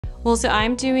Well, so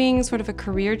I'm doing sort of a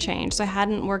career change. So I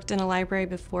hadn't worked in a library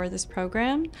before this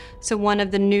program. So one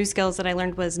of the new skills that I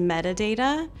learned was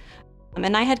metadata.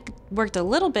 And I had worked a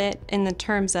little bit in the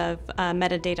terms of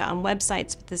metadata on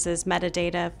websites, but this is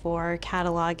metadata for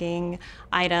cataloging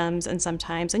items and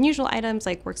sometimes unusual items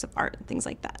like works of art and things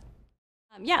like that.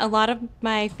 Yeah, a lot of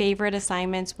my favorite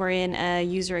assignments were in a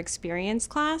user experience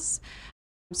class.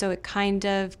 So it kind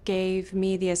of gave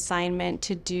me the assignment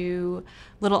to do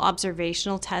little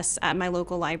observational tests at my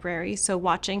local library. So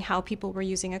watching how people were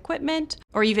using equipment,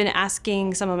 or even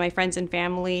asking some of my friends and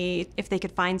family if they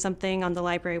could find something on the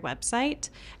library website.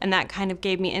 And that kind of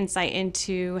gave me insight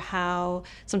into how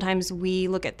sometimes we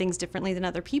look at things differently than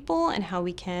other people, and how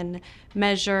we can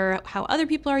measure how other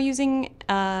people are using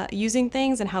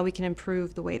things and how we can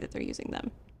improve the way that they're using them.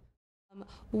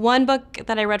 One book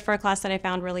that I read for a class that I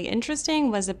found really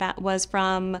interesting was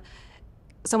from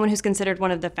someone who's considered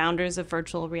one of the founders of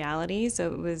virtual reality.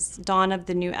 So it was Dawn of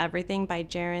the New Everything by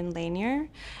Jaron Lanier.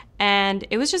 And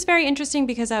it was just very interesting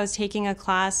because I was taking a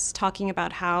class talking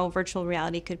about how virtual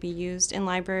reality could be used in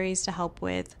libraries to help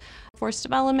with workforce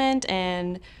development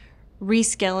and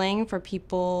reskilling for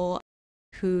people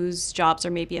whose jobs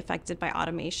are maybe affected by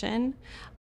automation.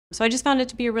 So I just found it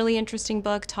to be a really interesting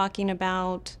book talking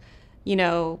about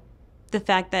the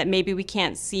fact that maybe we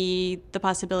can't see the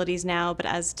possibilities now, but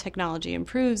as technology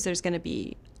improves, there's going to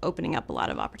be opening up a lot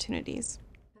of opportunities.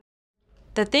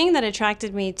 The thing that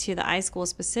attracted me to the iSchool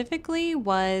specifically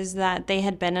was that they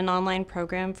had been an online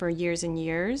program for years and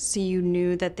years, so you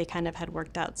knew that they kind of had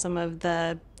worked out some of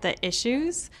the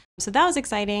issues. So that was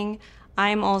exciting.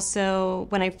 I'm also,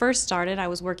 when I first started, I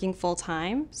was working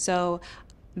full-time, so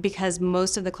because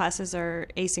most of the classes are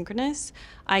asynchronous,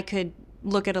 I could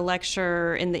look at a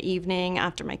lecture in the evening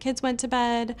after my kids went to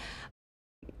bed.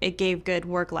 It gave good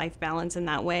work-life balance in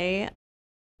that way.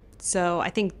 So I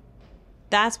think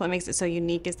that's what makes it so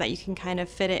unique, is that you can kind of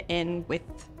fit it in with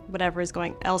whatever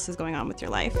else is going on with your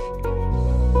life.